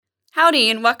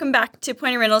Howdy, and welcome back to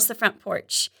Pointer Rentals, The Front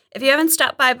Porch. If you haven't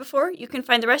stopped by before, you can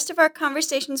find the rest of our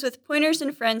conversations with pointers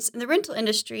and friends in the rental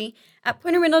industry at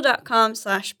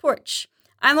pointerrental.com/porch.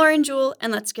 I'm Lauren Jewell,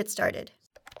 and let's get started.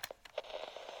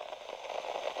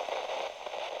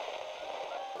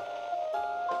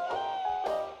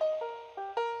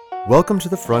 Welcome to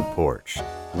The Front Porch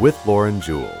with Lauren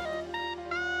Jewell.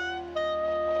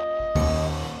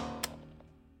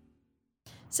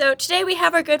 So today we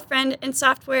have our good friend and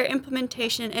software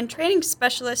implementation and training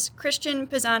specialist, Kristian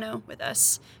Pisano, with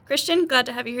us. Kristian, glad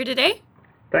to have you here today.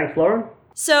 Thanks, Lauren.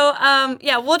 So,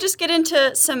 we'll just get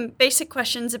into some basic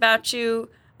questions about you.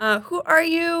 Who are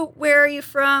you? Where are you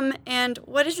from? And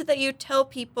what is it that you tell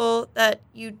people that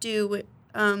you do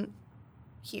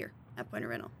here at Pointer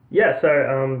Rental? Yeah,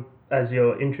 so as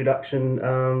your introduction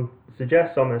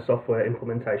suggests, I'm a software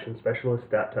implementation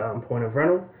specialist at Point of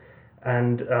Rental.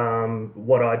 And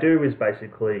what I do is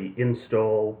basically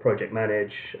install, project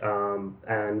manage,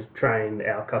 and train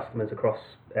our customers across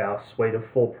our suite of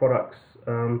 4 products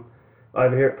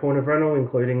over here at Point of Rental,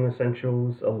 including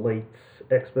Essentials, Elite,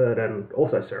 Expert, and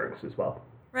also Syrinx as well.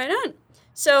 Right on.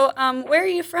 So where are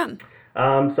you from?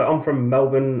 So I'm from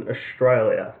Melbourne,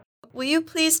 Australia. Will you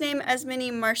please name as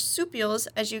many marsupials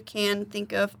as you can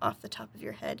think of off the top of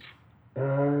your head?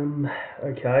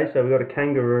 Okay, so we've got a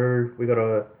kangaroo, we've got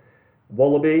a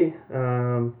wallaby,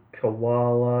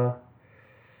 koala,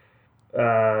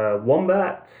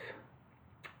 wombat,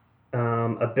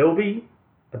 a bilby,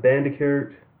 a bandicoot.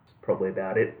 That's probably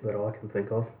about it that I can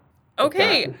think of.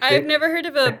 Okay, I've never heard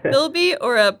of a bilby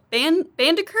or a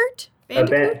bandicoot.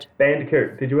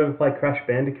 Bandicoot. Did you ever play Crash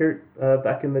Bandicoot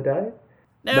back in the day?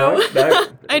 No.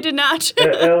 I did not.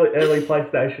 early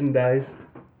PlayStation days.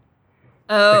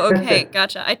 Oh, okay,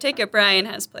 gotcha. I take it Brian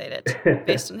has played it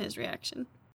based on his reaction.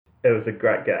 It was a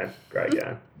great game.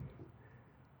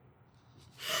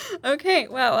 Okay,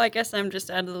 well, I guess I'm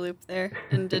just out of the loop there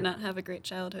and did not have a great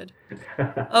childhood.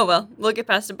 Oh, well, we'll get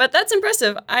past it. But that's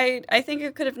impressive. I think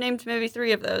you could have named maybe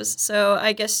 3 of those. So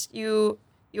I guess you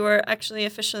are actually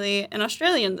officially an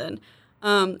Australian then.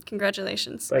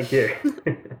 Congratulations. Thank you.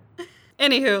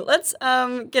 Anywho, let's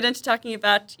get into talking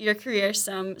about your career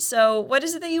some. So what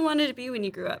is it that you wanted to be when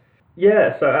you grew up?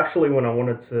 Yeah, so actually what I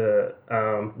wanted to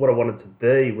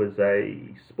be was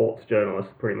a sports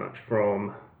journalist pretty much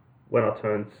from when I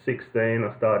turned 16.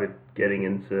 I started getting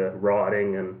into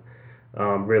writing and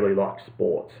really liked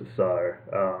sports. So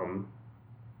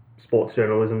sports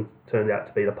journalism turned out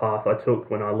to be the path I took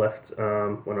when I left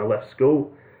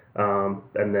school,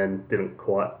 and then didn't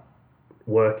quite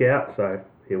work out, so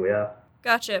here we are.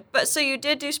 Gotcha. But so you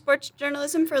did do sports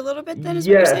journalism for a little bit then, is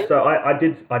what you're saying? Yeah, so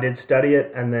I did study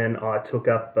it, and then I took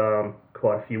up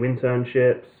quite a few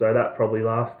internships, so that probably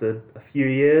lasted a few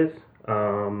years.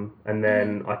 And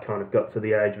then I kind of got to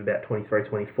the age of about 23,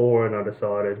 24, and I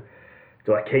decided,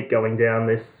 do I keep going down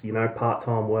this,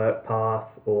 part-time work path,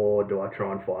 or do I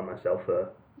try and find myself an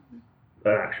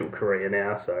actual career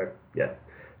now? So, yeah,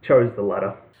 chose the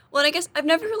latter. Well, I guess I've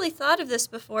never really thought of this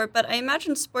before, but I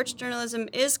imagine sports journalism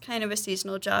is kind of a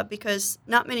seasonal job because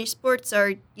not many sports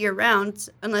are year-round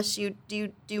unless you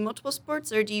do multiple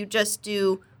sports, or do you just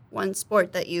do one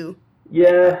sport that you...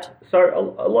 Yeah, so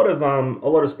a lot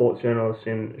of sports journalists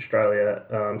in Australia.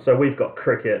 So we've got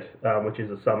cricket, which is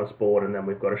a summer sport, and then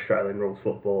we've got Australian rules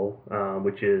football,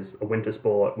 which is a winter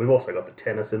sport. We've also got the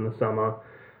tennis in the summer.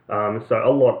 So a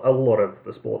lot of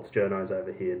the sports journos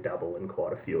over here dabble in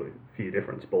quite a few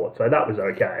different sports. So that was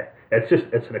okay. It's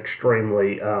an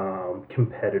extremely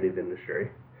competitive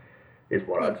industry, is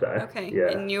what I'd say. Okay. Yeah.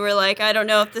 And you were like, I don't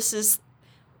know if this is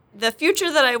the future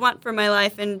that I want for my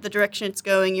life and the direction it's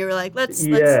going. You were like, let's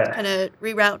kind of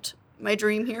reroute my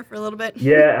dream here for a little bit.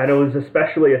 Yeah, and it was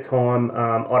especially a time,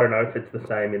 I don't know if it's the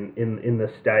same in the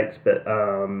States, but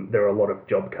there were a lot of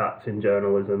job cuts in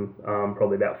journalism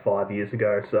probably about 5 years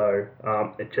ago, so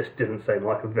it just didn't seem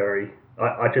like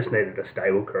I just needed a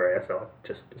stable career, so I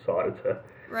just decided to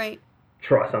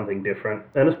try something different,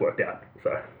 and it's worked out,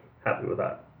 so happy with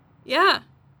that. Yeah,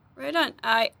 right on.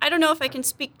 I don't know if I can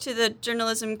speak to the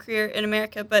journalism career in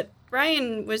America, but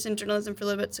Brian was in journalism for a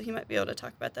little bit, so he might be able to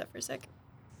talk about that for a second.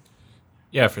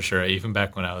 Yeah, for sure. Even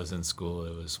back when I was in school,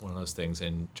 it was one of those things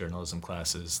in journalism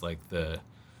classes, like the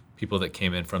people that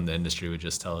came in from the industry would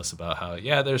just tell us about how,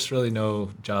 there's really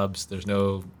no jobs, there's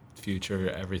no future,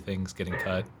 everything's getting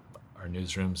cut. Our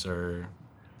newsrooms are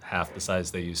half the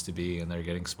size they used to be, and they're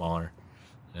getting smaller.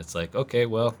 And it's like, okay,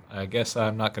 well, I guess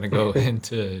I'm not going to go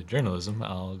into journalism.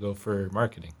 I'll go for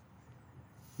marketing.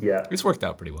 Yeah. It's worked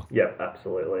out pretty well. Yeah,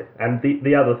 absolutely. And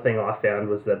the other thing I found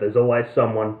was that there's always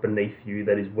someone beneath you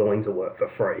that is willing to work for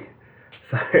free.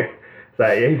 So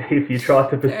say, if you tried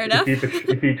to Fair enough.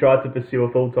 if you tried to pursue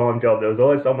a full-time job, there was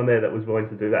always someone there that was willing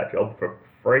to do that job for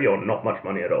free or not much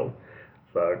money at all.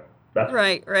 So that's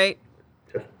Right.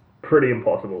 just pretty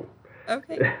impossible.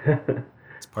 Okay.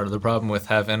 It's part of the problem with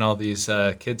having all these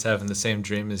kids having the same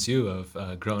dream as you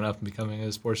of growing up and becoming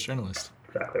a sports journalist.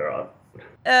 Exactly right.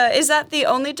 Is that the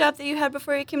only job that you had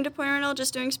before you came to Point Rental,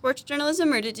 just doing sports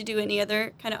journalism, or did you do any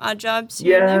other kind of odd jobs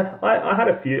here and there? I had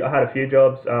a few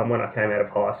jobs. When I came out of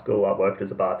high school, I worked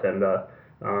as a bartender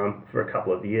for a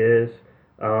couple of years,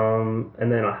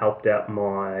 and then I helped out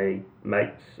my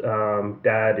mate's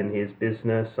dad in his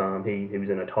business. He was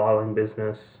in a tiling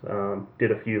business.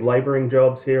 Did a few labouring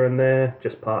jobs here and there,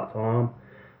 just part time,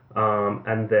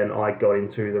 and then I got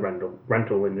into the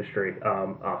rental industry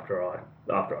after I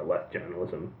left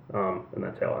journalism, and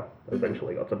that's how I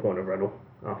eventually got to Point of Rental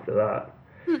after that.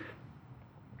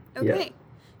 Okay. Yeah.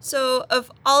 So,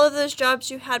 of all of those jobs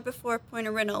you had before Point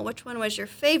of Rental, which one was your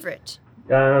favorite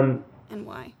Um, and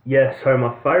why? yeah, so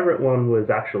my favourite one was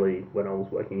actually when I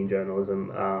was working in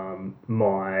journalism.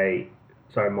 My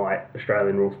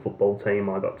Australian rules football team,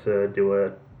 I got to do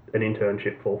an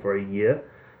internship for a year,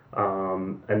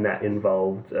 and that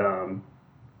involved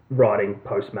writing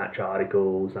post-match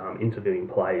articles, interviewing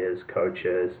players,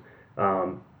 coaches,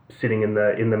 sitting in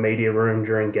the media room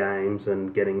during games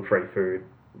and getting free food.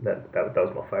 That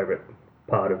was my favourite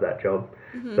part of that job.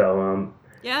 Mm-hmm. So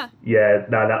Yeah.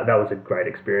 that was a great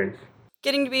experience.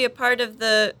 Getting to be a part of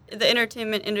the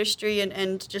entertainment industry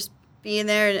and just being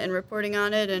there and reporting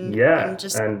on it and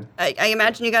just I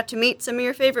imagine you got to meet some of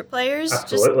your favorite players.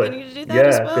 Absolutely. Just getting to do that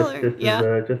as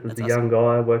well. Just as a That's young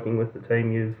guy working with the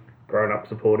team you've grown up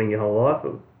supporting your whole life.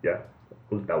 That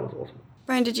was awesome.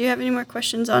 Brian, did you have any more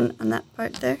questions on that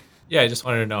part there? Yeah, I just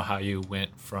wanted to know how you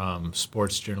went from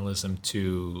sports journalism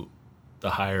to the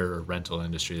hire or rental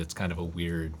industry. That's kind of a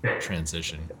weird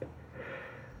transition.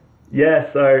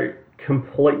 Yeah, so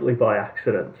completely by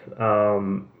accident.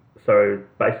 So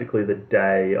basically the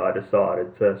day I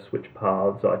decided to switch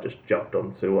paths, I just jumped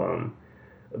onto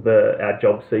our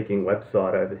job seeking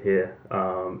website over here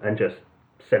and just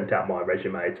sent out my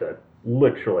resume to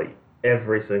literally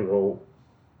every single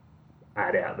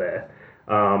ad out there.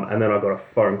 And then I got a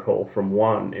phone call from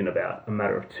one in about a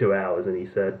matter of 2 hours, and he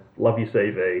said, "Love your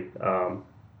CV.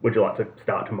 Would you like to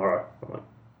start tomorrow?" I'm like,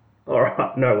 "All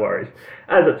right, no worries."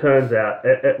 As it turns out,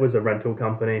 it was a rental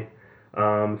company.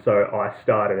 So I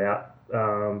started out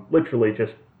literally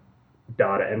just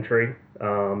data entry,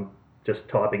 just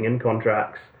typing in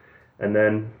contracts, and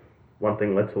then one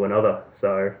thing led to another.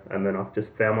 So, and then I've just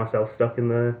found myself stuck in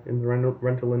the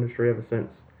rental industry ever since.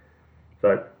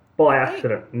 So by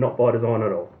accident, not by design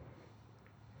at all.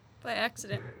 By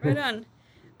accident. Right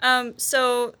on.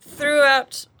 So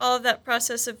throughout all of that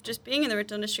process of just being in the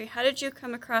rental industry, how did you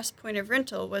come across Point of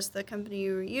Rental? Was the company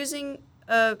you were using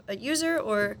a user,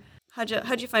 or how'd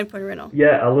you find Point of Rental?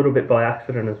 Yeah, a little bit by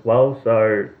accident as well.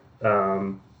 So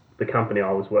the company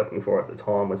I was working for at the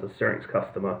time was a Syrinx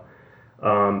customer.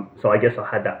 So I guess I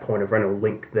had that Point of Rental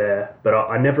link there, but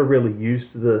I never really used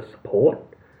the support.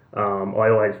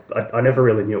 I never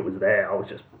really knew it was there. I was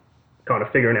just kind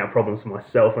of figuring out problems for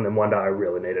myself, and then one day I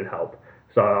really needed help.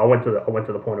 So I went to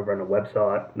the Point of Rental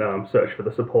website, searched for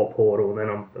the support portal,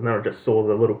 and then I just saw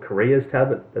the little careers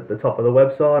tab at the top of the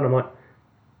website, and I'm like,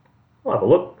 I'll have a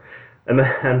look. And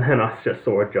then I just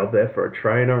saw a job there for a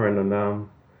trainer, and then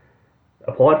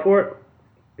applied for it.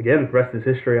 Again, rest is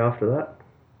history after that.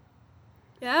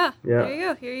 Yeah. There you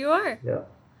go. Here you are. Yeah.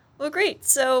 Well, great.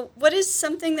 So what is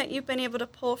something that you've been able to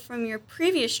pull from your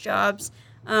previous jobs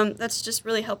that's just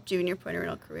really helped you in your Point of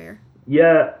Rental career?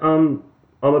 Yeah, I'm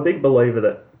a big believer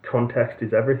that context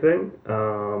is everything,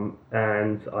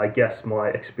 and I guess my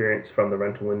experience from the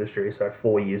rental industry, so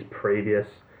 4 years previous,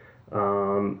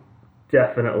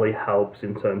 definitely helps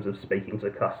in terms of speaking to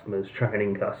customers,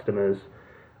 training customers,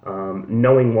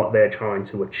 knowing what they're trying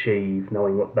to achieve,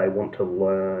 knowing what they want to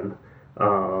learn.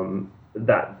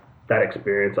 That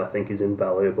experience, I think, is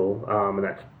invaluable, and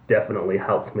that's definitely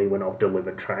helped me when I've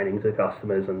delivered training to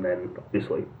customers, and then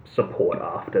obviously support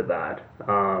after that,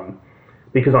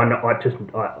 because I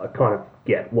kind of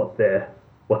get what they're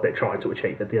trying to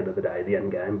achieve at the end of the day, the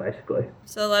end game, basically.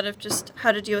 So a lot of just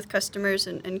how to deal with customers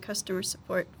and customer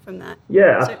support from that.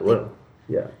 Yeah, certainly. Absolutely.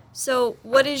 Yeah. So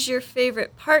what is your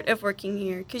favorite part of working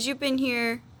here? Because you've been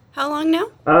here how long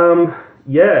now?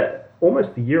 Yeah, almost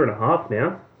a year and a half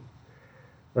now.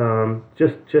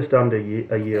 Just under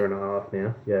a year and a half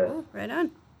now. Yeah. Oh, right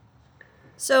on.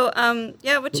 So,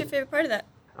 what's your favorite part of that?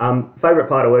 Favorite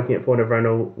part of working at Point of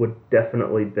Rental would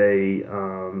definitely be,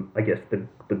 I guess,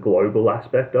 the global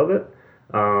aspect of it.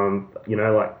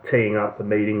 Like teeing up a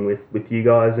meeting with you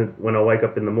guys when I wake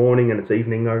up in the morning and it's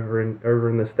evening over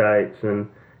in the States, and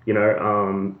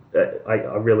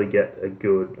I really get a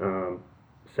good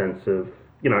sense of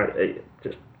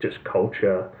just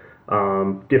culture,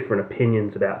 different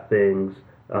opinions about things,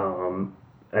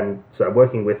 and so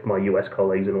working with my US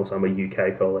colleagues and also my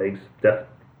UK colleagues, I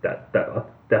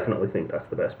definitely think that's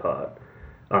the best part.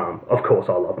 Of course,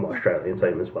 I love my Australian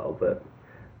team as well, but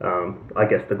I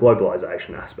guess the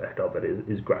globalization aspect of it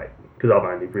is great, because I've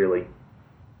only really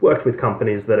worked with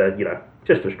companies that are,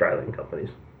 just Australian companies.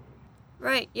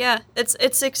 Right, yeah.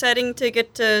 It's exciting to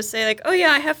get to say, like, oh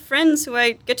yeah, I have friends who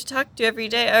I get to talk to every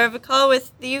day. I have a call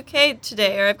with the UK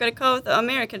today, or I've got a call with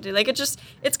America today. Like,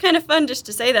 it's kind of fun just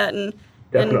to say that, and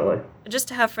Definitely. And just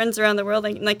to have friends around the world,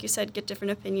 like you said, get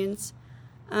different opinions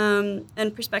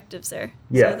and perspectives there.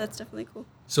 Yeah. So that's definitely cool.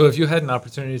 So if you had an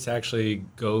opportunity to actually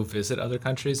go visit other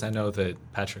countries, I know that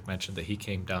Patrick mentioned that he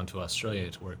came down to Australia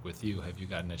to work with you. Have you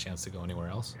gotten a chance to go anywhere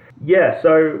else? Yeah,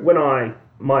 so when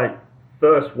my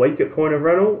first week at Point of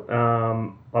Rental,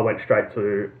 I went straight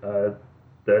to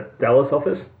the Dallas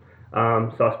office.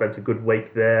 So I spent a good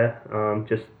week there,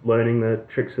 just learning the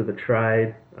tricks of the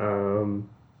trade.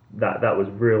 That was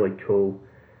really cool.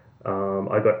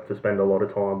 I got to spend a lot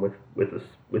of time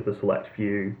with a select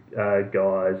few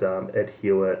guys, Ed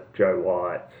Hewitt, Joe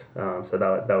White. So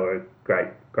they were a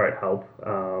great help.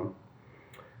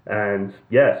 And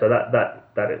yeah, so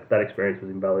that experience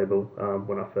was invaluable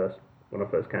when I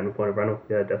first came to Point of Rental.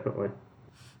 Yeah, definitely.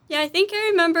 Yeah, I think I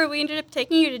remember we ended up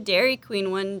taking you to Dairy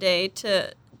Queen one day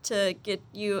to get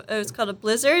you, it was called a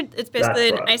blizzard. It's basically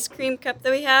an ice cream cup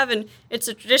that we have, and it's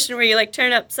a tradition where you like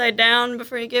turn it upside down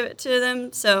before you give it to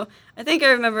them. So I think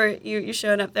I remember you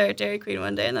showing up there at Dairy Queen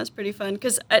one day, and that was pretty fun,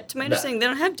 because to my understanding, they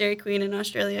don't have Dairy Queen in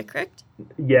Australia, correct?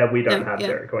 Yeah, we don't have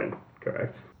Dairy Queen,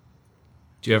 correct.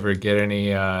 Do you ever get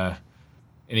any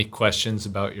questions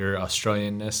about your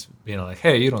Australianness? Like,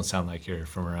 hey, you don't sound like you're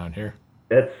from around here.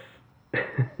 It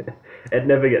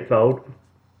never gets old.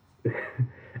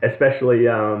 Especially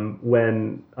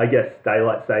when, I guess,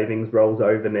 daylight savings rolls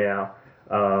over now.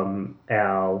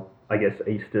 Our, I guess,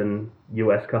 eastern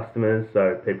US customers,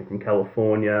 so people from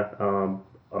California,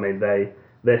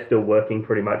 they're still working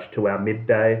pretty much to our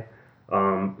midday.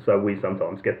 So we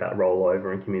sometimes get that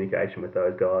rollover in communication with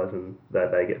those guys, and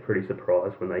that they get pretty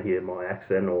surprised when they hear my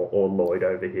accent or Lloyd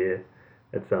over here.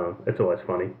 It's always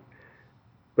funny.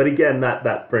 But again,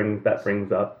 that brings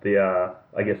up the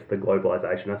I guess the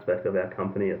globalization aspect of our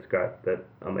company. It's great that,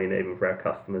 even for our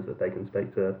customers, that they can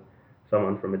speak to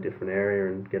someone from a different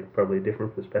area and get probably a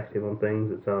different perspective on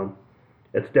things.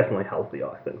 It's definitely healthy,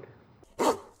 I think.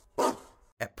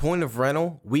 At Point of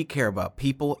Rental, we care about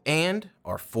people and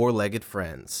our four-legged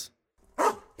friends.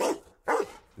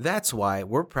 That's why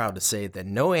we're proud to say that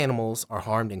no animals are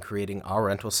harmed in creating our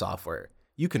rental software.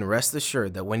 You can rest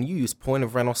assured that when you use Point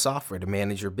of Rental software to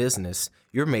manage your business,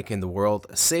 you're making the world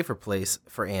a safer place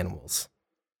for animals.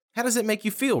 How does it make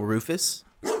you feel, Rufus?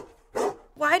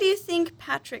 Why do you think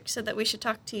Patrick said that we should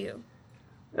talk to you?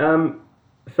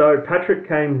 So Patrick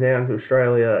came down to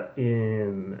Australia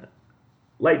in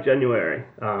late January.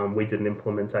 We did an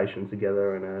implementation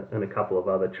together and a couple of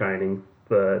other training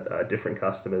for different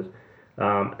customers.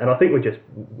 And I think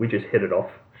we just hit it off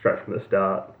straight from the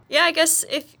start. Yeah, I guess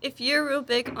if you're real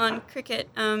big on cricket,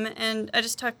 and I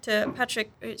just talked to Patrick,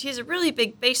 he's a really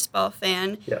big baseball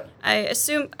fan. Yeah. I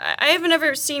assume, I haven't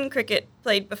ever seen cricket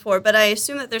played before, but I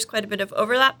assume that there's quite a bit of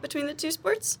overlap between the two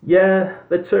sports? Yeah,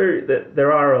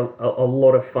 there are a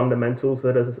lot of fundamentals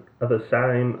that are the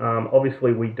same.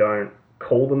 Obviously, we don't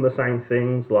call them the same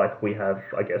things. Like, we have,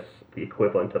 I guess, the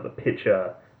equivalent of a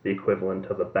pitcher, the equivalent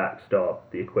of a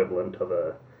backstop, the equivalent of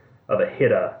a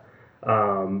hitter.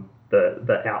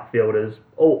 The outfielders,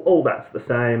 all that's the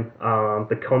same.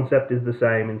 The concept is the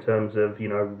same in terms of,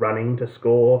 running to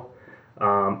score.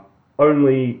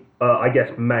 Only, I guess,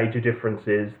 major difference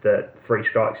is that 3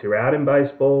 strikes you're out in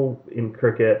baseball. In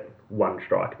cricket, 1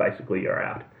 strike, basically you're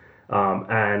out.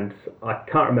 And I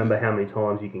can't remember how many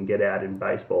times you can get out in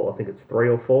baseball. I think it's 3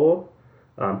 or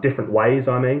 4. Different ways,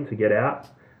 to get out.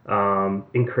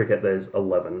 In cricket, there's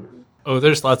 11. Oh,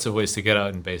 there's lots of ways to get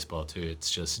out in baseball, too.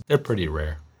 It's just, they're pretty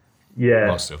rare. Yeah.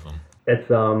 Most of them. It's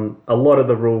a lot of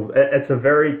the rules. It's a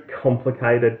very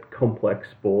complicated, complex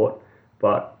sport,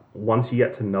 but once you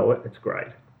get to know it, it's great.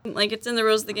 Like, it's in the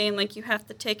rules of the game, like, you have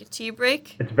to take a tea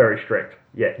break? It's very strict.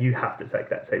 Yeah, you have to take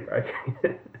that tea break.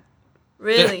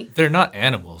 Really? They're not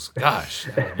animals. Gosh,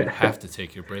 you have to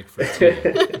take your break for tea.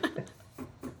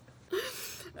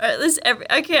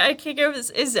 I can't get over this.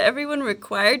 Is everyone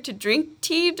required to drink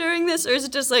tea during this, or is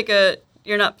it just like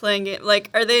you're not playing it? Like,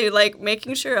 are they like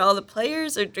making sure all the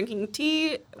players are drinking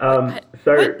tea? So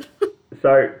What?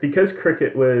 so because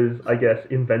cricket was, I guess,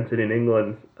 invented in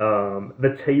England,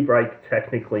 the tea break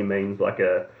technically means like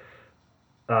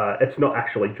it's not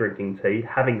actually drinking tea.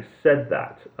 Having said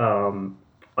that,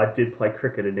 I did play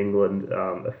cricket in England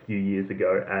a few years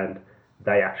ago, and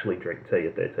they actually drink tea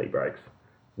at their tea breaks.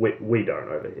 We don't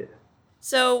over here.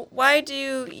 So why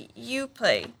do you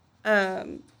play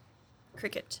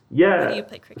cricket? Yeah, Why do you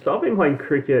play cricket? so I've been playing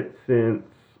cricket since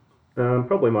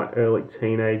probably my early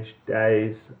teenage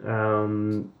days.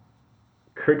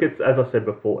 Cricket's, as I said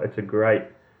before, it's a great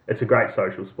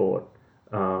social sport,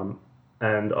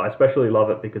 and I especially love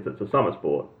it because it's a summer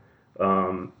sport.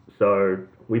 So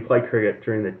we play cricket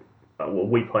during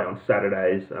we play on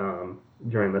Saturdays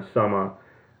during the summer,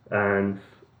 and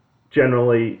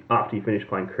generally after you finish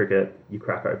playing cricket, you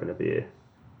crack open a beer.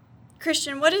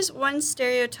 Kristian, what is one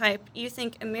stereotype you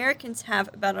think Americans have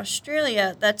about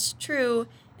Australia that's true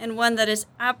and one that is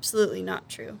absolutely not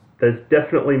true? There's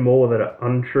definitely more that are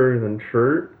untrue than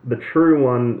true. The true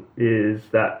one is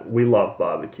that we love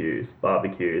barbecues.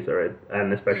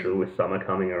 And especially with summer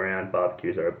coming around,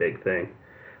 barbecues are a big thing.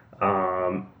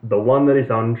 The one that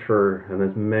is untrue, and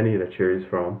there's many to choose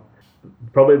from,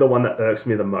 probably the one that irks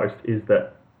me the most is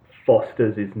that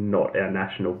Foster's is not our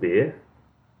national beer.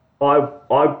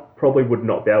 I probably would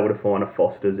not be able to find a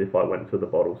Foster's if I went to the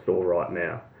bottle store right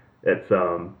now.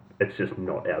 It's just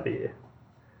not our beer.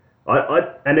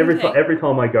 Every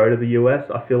time I go to the US,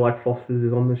 I feel like Foster's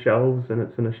is on the shelves and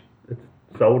it's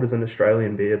sold as an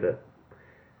Australian beer, but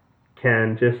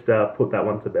can just put that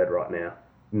one to bed right now.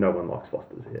 No one likes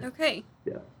Foster's here. Okay.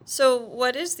 Yeah. So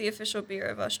what is the official beer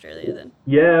of Australia then?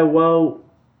 Yeah, well,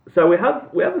 so we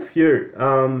have a few.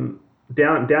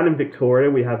 Down in Victoria,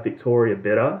 we have Victoria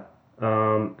Bitter,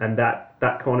 and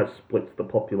that kind of splits the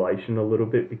population a little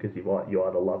bit because you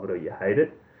either love it or you hate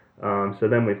it. So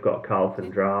then we've got Carlton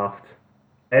Draft.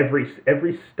 Every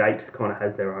state kind of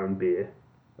has their own beer.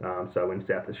 So in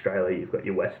South Australia, you've got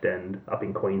your West End. Up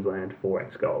in Queensland,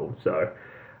 4X Gold. So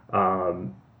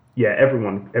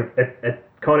everyone. It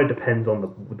kind of depends on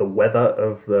the weather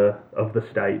of the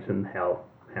state and how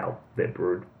they're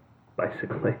brewed,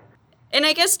 basically. And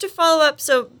I guess to follow up,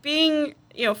 so being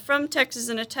from Texas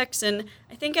and a Texan,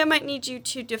 I think I might need you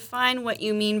to define what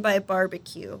you mean by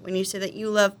barbecue when you say that you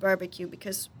love barbecue,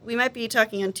 because we might be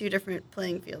talking on two different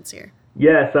playing fields here.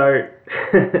 Yeah, so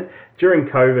during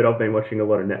COVID, I've been watching a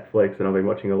lot of Netflix and I've been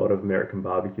watching a lot of American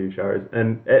barbecue shows,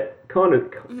 and it kind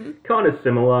of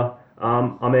similar.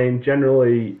 I mean,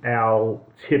 generally our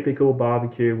typical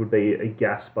barbecue would be a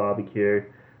gas barbecue,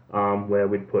 where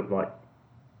we'd put like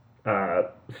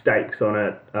steaks on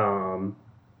it.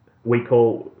 We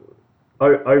call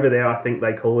over there, I think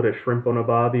they call it a shrimp on a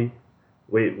barbie.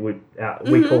 We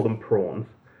call them prawns.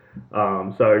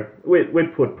 So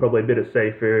we'd put probably a bit of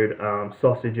seafood,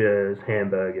 sausages,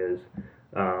 hamburgers,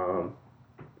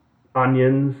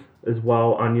 onions as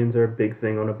well. Onions are a big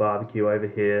thing on a barbecue over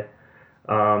here.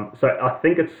 So I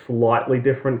think it's slightly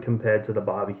different compared to the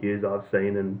barbecues I've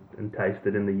seen and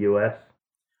tasted in the US.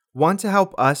 Want to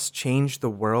help us change the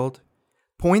world?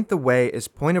 Point the Way is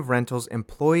Point of Rental's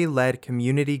employee-led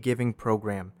community giving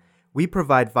program. We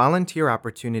provide volunteer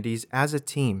opportunities as a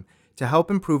team to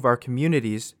help improve our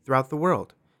communities throughout the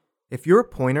world. If you're a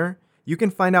pointer, you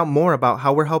can find out more about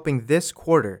how we're helping this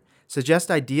quarter, suggest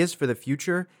ideas for the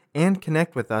future, and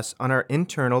connect with us on our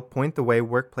internal Point the Way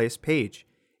workplace page.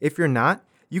 If you're not,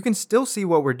 you can still see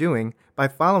what we're doing by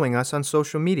following us on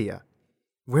social media.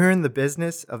 We're in the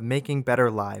business of making better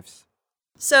lives.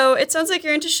 So it sounds like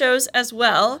you're into shows as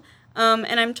well,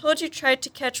 and I'm told you tried to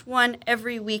catch one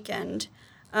every weekend.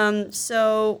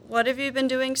 So what have you been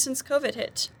doing since COVID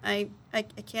hit? I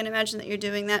can't imagine that you're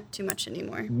doing that too much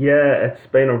anymore. Yeah, it's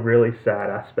been a really sad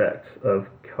aspect of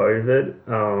COVID.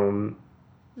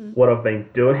 What I've been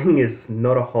doing is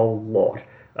not a whole lot.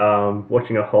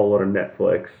 Watching a whole lot of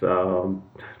Netflix,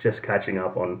 just catching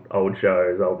up on old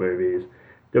shows, old movies,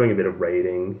 doing a bit of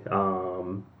reading,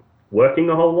 working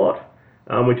a whole lot,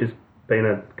 which has been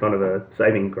a kind of a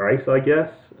saving grace, I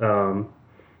guess.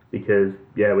 Because,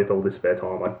 with all this spare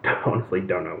time, I honestly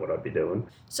don't know what I'd be doing.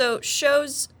 So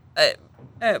shows,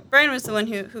 Brian was the one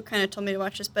who kind of told me to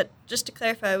watch this, but just to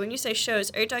clarify, when you say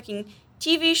shows, are you talking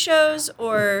TV shows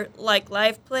or like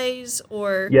live plays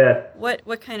or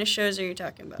what kind of shows are you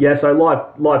talking about? Yeah, so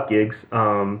live gigs,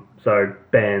 so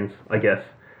bands, I guess,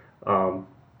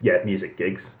 music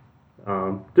gigs.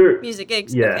 Music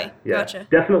gigs, yeah, okay, yeah. Gotcha.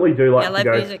 Definitely do like to live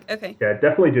go. Music, okay. Yeah,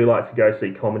 definitely do like to go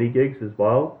see comedy gigs as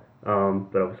well.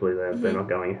 But obviously they're not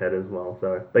going ahead as well.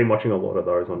 So been watching a lot of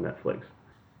those on Netflix.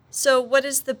 So what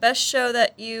is the best show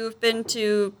that you've been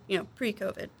to,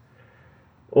 pre-COVID?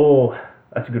 Oh,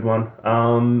 that's a good one.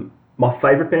 My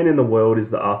favourite band in the world is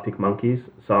the Arctic Monkeys,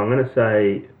 so I'm going to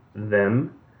say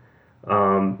them.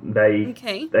 They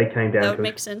came down that would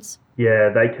make sense. Yeah,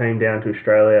 they came down to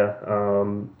Australia,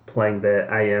 playing their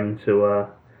AM tour,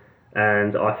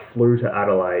 and I flew to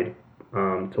Adelaide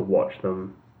to watch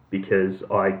them because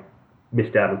I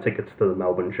missed out on tickets to the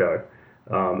Melbourne show.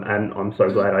 And I'm so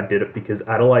glad I did it because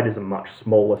Adelaide is a much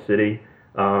smaller city.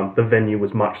 The venue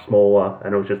was much smaller,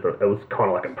 and it was kind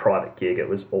of like a private gig. It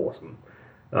was awesome.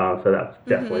 So that's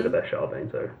definitely the best show I've been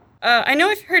to. I know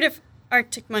I've heard of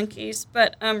Arctic Monkeys,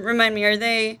 but remind me, are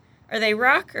they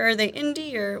rock or are they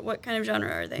indie or what kind of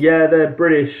genre are they? Yeah, they're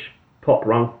British pop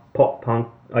punk,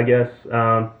 I guess.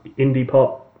 Indie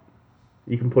pop.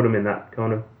 You can put them in that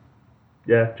kind of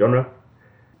genre.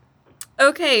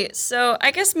 Okay, so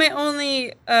I guess my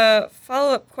only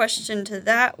follow-up question to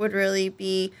that would really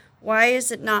be, why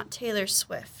is it not Taylor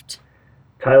Swift?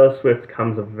 Taylor Swift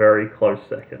comes a very close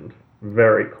second.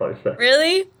 Very close second.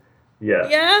 Really? Yeah.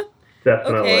 Yeah?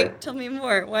 Definitely. Okay, tell me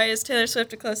more. Why is Taylor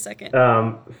Swift a close second?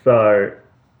 So,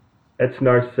 it's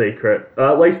no secret,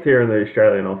 at least here in the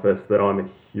Australian office, that I'm a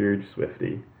huge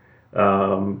Swiftie.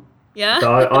 Yeah?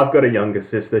 So I've got a younger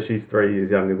sister. She's 3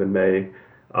 years younger than me.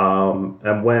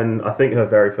 And when I think her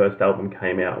very first album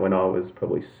came out when I was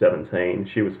probably 17,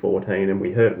 she was 14, and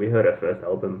we heard her first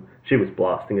album. She was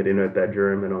blasting it in her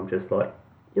bedroom, and I'm just like,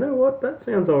 you know what? That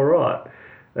sounds all right.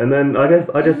 And then I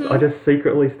just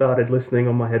secretly started listening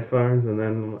on my headphones, and then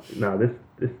I'm like, no, this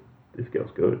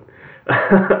girl's good.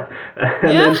 and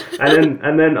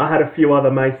then I had a few other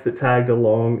mates that tagged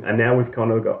along, and now we've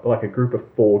kind of got like a group of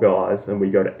 4 guys, and we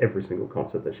go to every single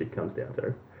concert that she comes down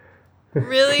to.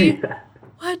 Really? Yeah.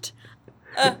 What?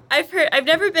 I've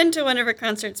never been to one of her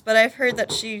concerts, but I've heard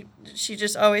that she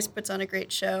just always puts on a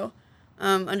great show,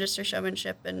 on just her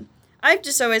showmanship, and I've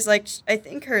just always liked, I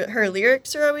think her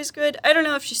lyrics are always good. I don't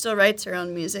know if she still writes her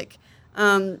own music.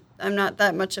 I'm not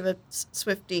that much of a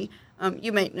Swiftie.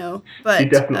 You might know, but she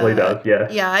definitely does, yeah.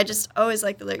 Yeah, I just always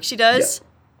like the lyrics. She does?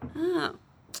 Yeah.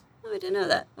 Oh, I didn't know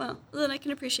that. Well, then I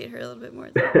can appreciate her a little bit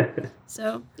more then.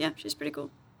 So, yeah, she's pretty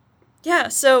cool. Yeah,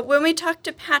 so when we talked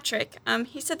to Patrick,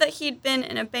 he said that he'd been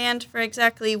in a band for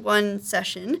exactly 1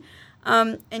 session,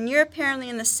 and you're apparently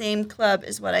in the same club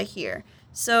is what I hear.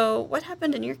 So what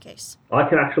happened in your case? I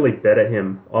can actually better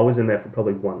him. I was in there for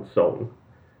probably 1 song.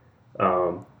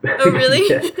 Oh,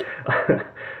 really?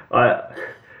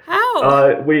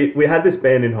 How? We had this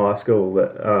band in high school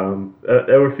that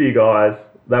there were a few guys.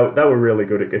 They were really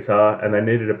good at guitar, and they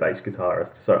needed a bass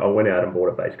guitarist. So I went out and bought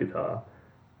a bass guitar.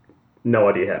 No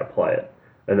idea how to play it,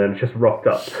 and then just rocked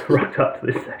up to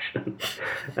this session,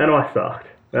 and I sucked.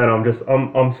 And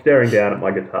I'm staring down at my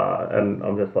guitar, and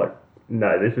I'm just like,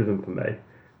 no, this isn't for me.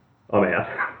 I'm out.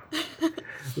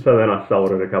 So then I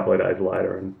sold it a couple of days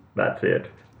later, and that's it.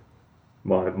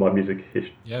 My music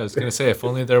history. Yeah, I was going to say, if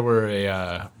only there were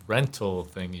a rental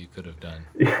thing you could have done.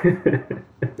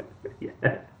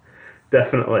 Yeah,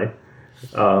 definitely.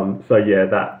 So yeah,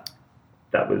 that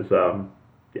was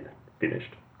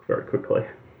finished very quickly.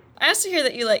 I also hear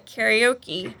that you like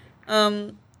karaoke.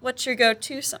 What's your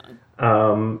go-to song?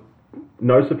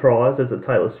 No surprise, it's a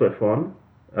Taylor Swift one.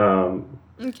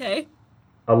 Okay.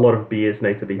 A lot of beers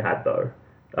need to be had though.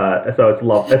 So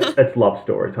it's Love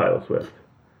Story, Taylor Swift.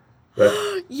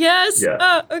 Yes.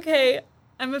 Yeah. Okay.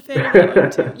 I'm a fan of that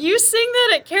one too. You sing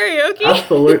that at karaoke?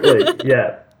 Absolutely.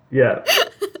 Yeah.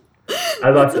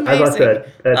 As I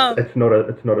said, it's not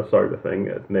a sober thing.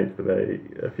 It needs to be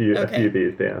a few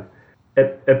beers down.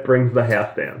 It brings the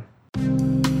house down.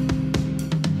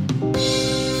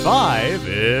 5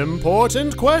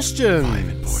 important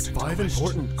questions. 5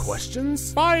 important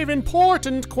questions.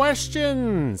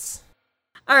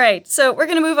 All right, so we're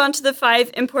going to move on to the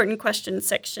 5 important questions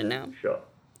section now. Sure.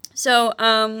 So,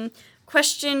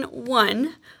 question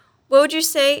 1, what would you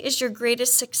say is your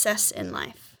greatest success in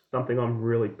life? Something I'm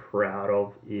really proud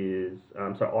of is,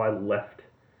 so I left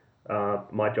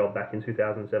my job back in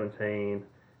 2017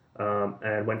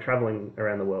 and went traveling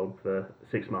around the world for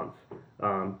 6 months,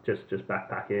 just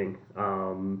backpacking,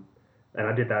 and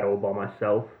I did that all by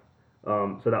myself.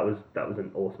 So that was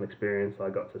an awesome experience. I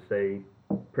got to see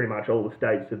pretty much all the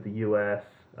states of the US,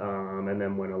 and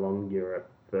then went along Europe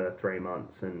for 3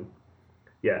 months, and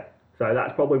yeah, so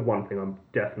that's probably one thing I'm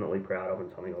definitely proud of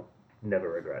and something I'll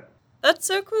never regret. That's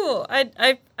so cool.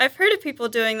 I've heard of people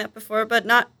doing that before, but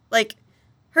not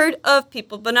heard of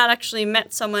people, but not actually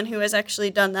met someone who has actually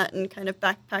done that and kind of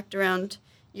backpacked around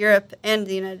Europe and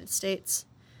the United States.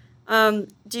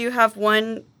 Do you have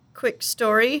one quick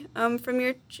story from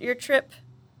your trip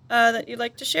that you'd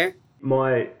like to share?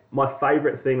 My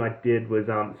favorite thing I did was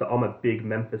so I'm a big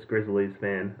Memphis Grizzlies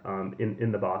fan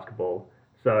in the basketball.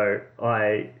 So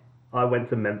I went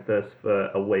to Memphis for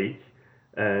a week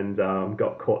and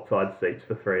got courtside seats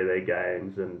for 3 of their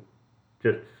games and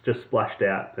just splashed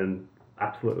out and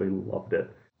absolutely loved it.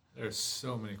 There's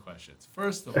so many questions.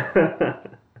 First of all,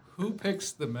 who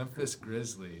picks the Memphis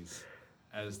Grizzlies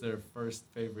as their first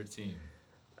favorite team?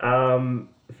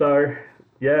 So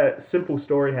yeah, simple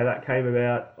story how that came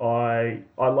about. I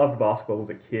loved basketball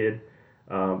as a kid.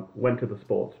 Went to the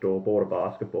sports store, bought a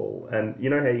basketball, and you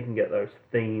know how you can get those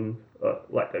themed,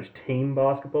 like those team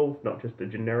basketballs, not just a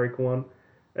generic one.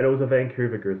 And it was a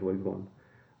Vancouver Grizzlies one.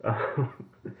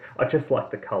 I just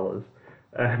liked the colours,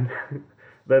 and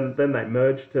then they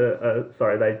merged to.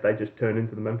 They just turned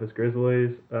into the Memphis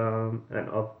Grizzlies, and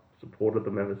I've supported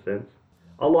them ever since.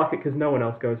 I like it because no one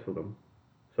else goes for them,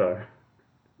 so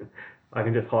I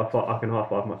can just high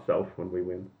five myself when we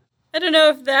win. I don't know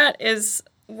if that is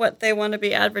what they want to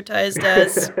be advertised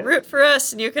as. Root for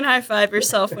us and you can high five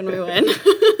yourself when we win.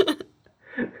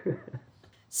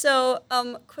 So,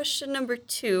 question number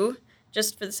 2,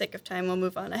 just for the sake of time, we'll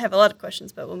move on. I have a lot of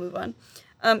questions, but we'll move on.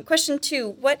 Question 2,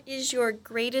 what is your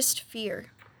greatest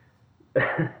fear?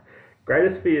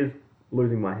 Greatest fear is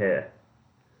losing my hair.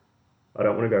 I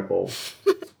don't want to go bald.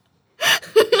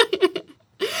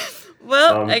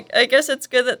 Well, I guess it's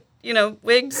good that,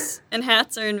 wigs and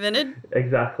hats are invented.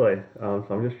 Exactly. So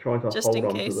I'm just trying to hold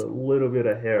on to the little bit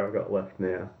of hair I've got left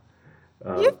now.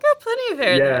 You've got plenty of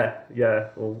hair there. Yeah.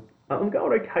 Well, I'm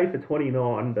going okay for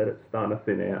 29, but it's starting to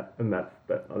thin out, and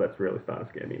that's really starting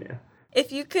to scare me now.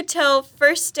 If you could tell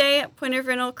first day at Point of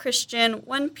Rental Kristian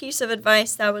one piece of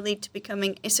advice that would lead to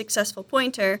becoming a successful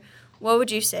pointer, what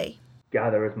would you say?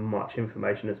 Gather as much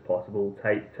information as possible.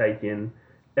 Take in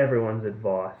everyone's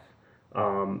advice,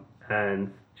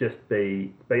 and just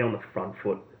be on the front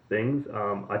foot with things.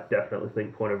 I definitely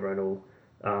think Point of Rental,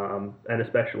 and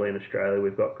especially in Australia,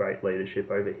 we've got great leadership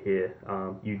over here.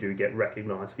 You do get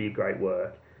recognised for your great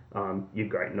work, your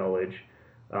great knowledge.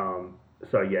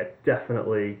 So yeah,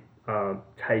 definitely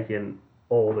take in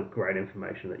all the great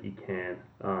information that you can,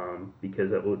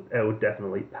 because it would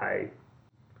definitely pay.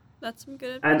 That's some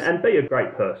good advice. And be a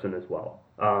great person as well.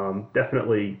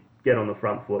 Definitely get on the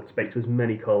front foot, speak to as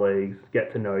many colleagues,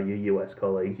 get to know your US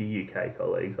colleagues, your UK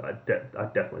colleagues. I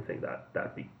definitely think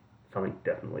that'd be something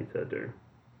definitely to do.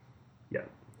 Yeah.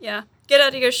 Yeah. Get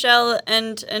out of your shell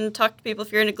and talk to people.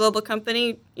 If you're in a global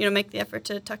company, make the effort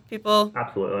to talk to people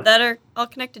Absolutely. that are all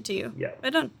connected to you. Yeah.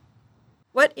 Right on.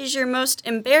 What is your most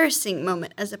embarrassing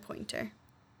moment as a pointer?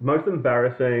 Most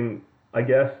embarrassing, I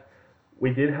guess,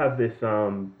 we did have this,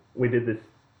 we did this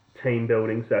team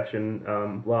building session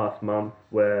last month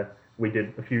where we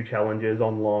did a few challenges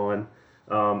online,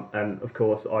 and of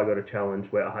course I got a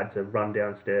challenge where I had to run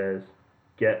downstairs,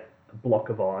 get a block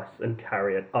of ice and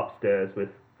carry it upstairs with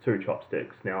 2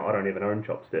 chopsticks. Now I don't even own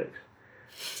chopsticks,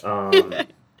 so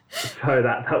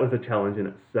that was a challenge in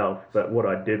itself. But what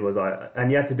I did was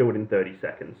and you had to do it in 30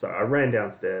 seconds. So I ran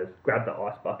downstairs, grabbed the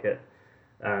ice bucket,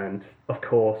 and of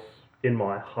course in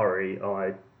my hurry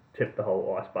I tipped the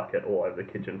whole ice bucket all over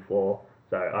the kitchen floor,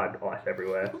 so I had ice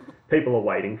everywhere. People are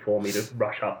waiting for me to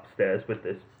rush upstairs with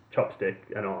this chopstick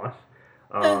and ice.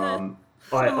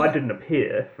 I didn't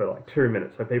appear for like 2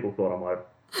 minutes, so people thought I might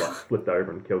have flipped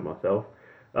over and killed myself.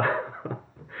 I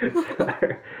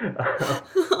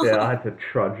had to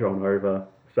trudge on over,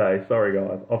 say, sorry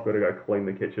guys, I've got to go clean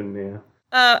the kitchen now.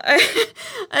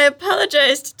 I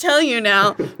apologize to tell you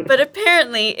now, but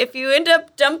apparently if you end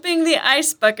up dumping the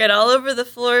ice bucket all over the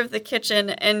floor of the kitchen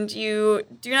and you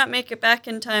do not make it back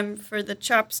in time for the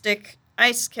chopstick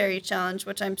ice carry challenge,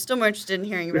 which I'm still more interested in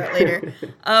hearing about later,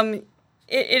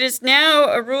 it is now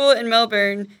a rule in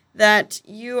Melbourne that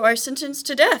you are sentenced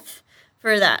to death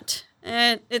for that.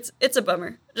 And it's a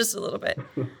bummer, just a little bit.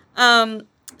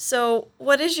 So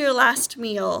what is your last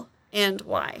meal and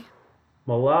why?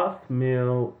 My last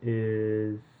meal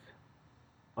is,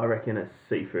 I reckon, a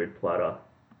seafood platter.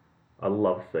 I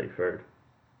love seafood.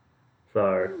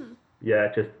 So,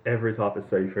 yeah, just every type of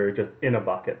seafood, just in a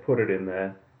bucket, put it in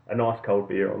there, a nice cold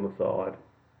beer on the side,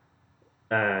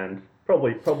 and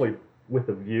probably with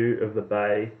a view of the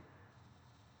bay,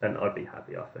 and I'd be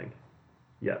happy, I think.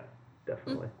 Yeah,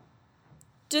 definitely.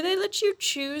 Do they let you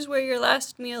choose where your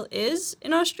last meal is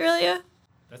in Australia?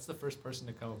 That's the first person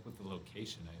to come up with the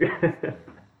location, I think,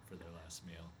 for their last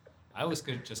meal. I was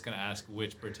just going to ask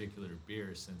which particular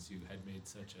beer, since you had made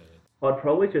such a... I'd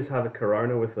probably just have a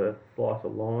Corona with a slice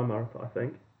of lime, I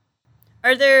think.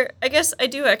 Are there... I guess I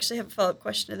do actually have a follow-up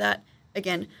question to that.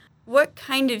 Again, what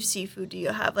kind of seafood do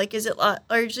you have? Like, is it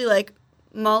largely like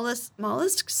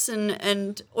mollusks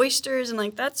and oysters and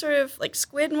like that sort of like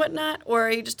squid and whatnot? Or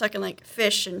are you just talking like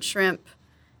fish and shrimp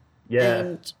Yeah.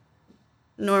 and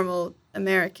normal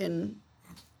American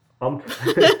I'm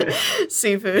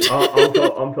seafood?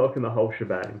 I'm talking the whole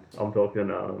shebang. I'm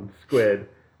talking squid,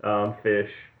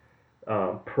 fish,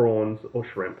 prawns or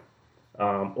shrimp,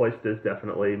 oysters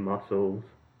definitely, mussels.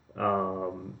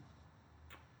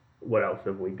 What else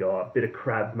have we got? Bit of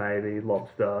crab maybe,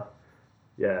 lobster.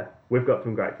 Yeah, we've got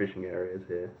some great fishing areas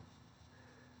here.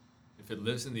 If it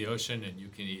lives in the ocean and you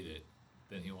can eat it,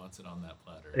 then he wants it on that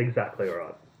platter. Exactly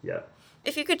right. Yeah.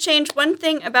 If you could change one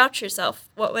thing about yourself,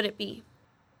 what would it be?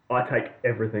 I take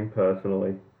everything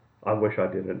personally. I wish I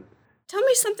didn't. Tell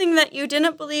me something that you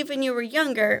didn't believe when you were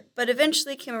younger, but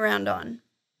eventually came around on.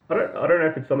 I don't know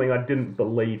if it's something I didn't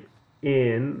believe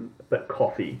in, but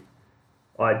coffee.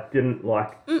 I didn't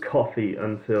like coffee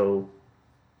until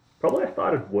probably I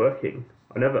started working.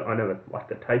 I never liked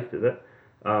the taste of it,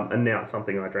 and now it's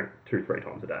something I drink 2-3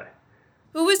 times a day.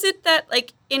 Who was it that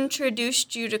like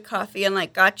introduced you to coffee and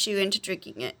like got you into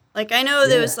drinking it? Like I know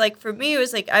there was like for me it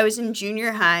was like I was in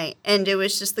junior high and it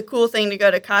was just the cool thing to go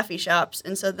to coffee shops,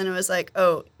 and so then it was like,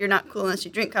 oh, you're not cool unless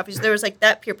you drink coffee. So there was like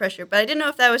that peer pressure, but I didn't know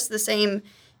if that was the same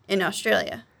in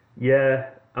Australia. Yeah,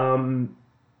 I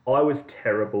was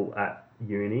terrible at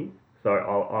uni, so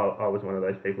I was one of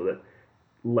those people that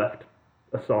left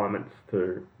assignments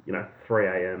to 3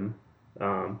 a.m.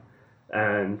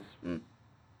 And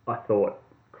I thought,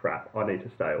 crap, I need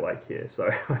to stay awake here. So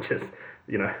I just,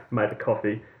 made a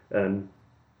coffee, and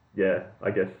yeah,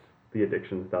 I guess the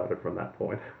addiction started from that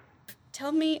point.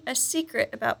 Tell me a secret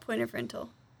about Point of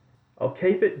Rental. I'll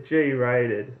keep it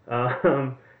G-rated.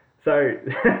 I'm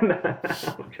joking.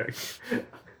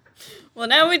 Well,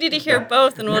 now we need to hear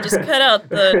both, and we'll just cut out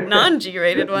the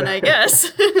non-G-rated one, I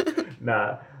guess.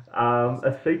 Nah.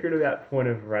 A secret about Point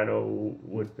of Rental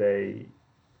would be,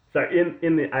 so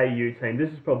in the AU team,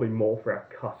 this is probably more for our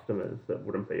customers that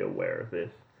wouldn't be aware of this.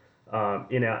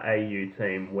 In our AU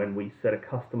team, when we set a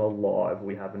customer live,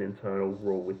 we have an internal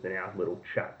rule within our little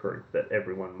chat group that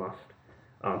everyone must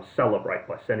celebrate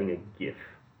by sending a GIF.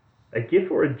 A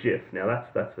GIF or a GIF? Now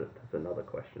that's another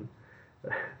question.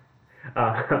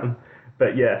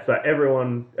 But yeah, so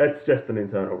everyone, it's just an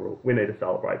internal rule. We need to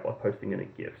celebrate by posting in a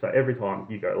GIF. So every time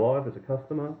you go live as a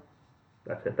customer,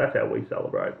 that's it. That's how we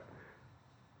celebrate.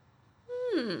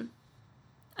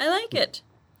 I like it.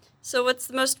 So what's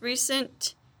the most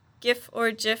recent GIF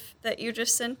or GIF that you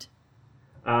just sent?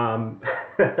 For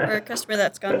a customer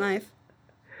that's gone live?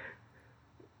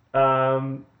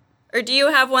 Or do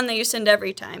you have one that you send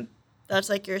every time? That's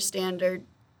like your standard.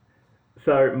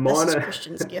 So mine This is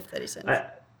Kristian's GIF that he sends.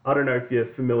 I don't know if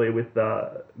you're familiar with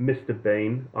Mr.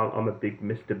 Bean. I'm a big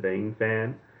Mr. Bean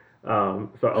fan.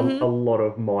 A lot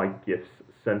of my GIFs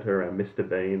center around Mr.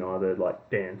 Bean, either like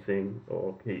dancing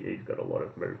or he's got a lot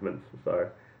of movements. So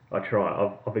I try.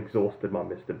 I've exhausted my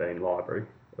Mr. Bean library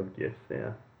of GIFs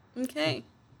now. Okay.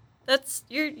 That's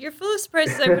you're full of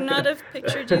surprises. I would not have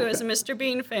pictured you as a Mr.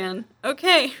 Bean fan.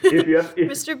 Okay.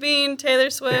 Mr. Bean,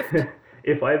 Taylor Swift.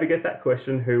 If I ever get that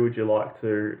question, who would you like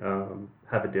to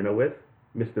have a dinner with?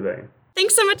 Mr. Bean.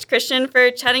 Thanks so much, Kristian,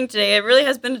 for chatting today. It really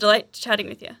has been a delight chatting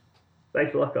with you.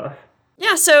 Thanks a lot, guys.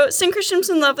 Yeah, so send Kristian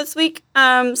some love this week.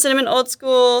 Send him an old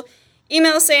school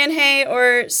email saying hey,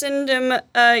 or send him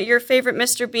your favorite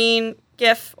Mr. Bean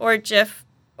GIF or GIF,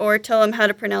 or tell him how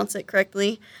to pronounce it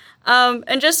correctly.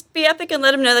 And just be epic and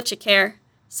let him know that you care.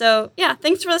 So yeah,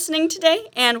 thanks for listening today,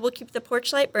 and we'll keep the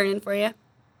porch light burning for you.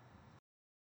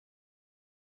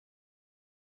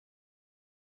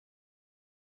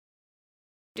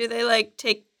 Do they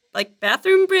take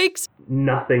bathroom breaks?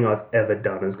 Nothing I've ever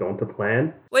done has gone to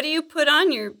plan. What do you put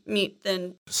on your meat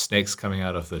then? Snakes coming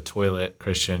out of the toilet,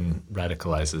 Kristian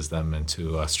radicalizes them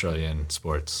into Australian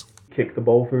sports. Kick the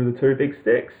ball through the 2 big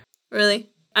sticks.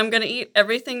 Really? I'm going to eat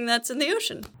everything that's in the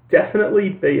ocean. Definitely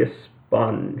be a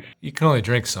sponge. You can only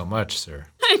drink so much, sir.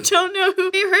 I don't know who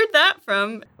you heard that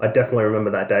from. I definitely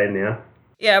remember that day now.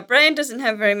 Yeah, Brian doesn't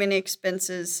have very many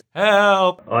expenses.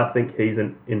 Help! I think he's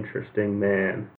an interesting man.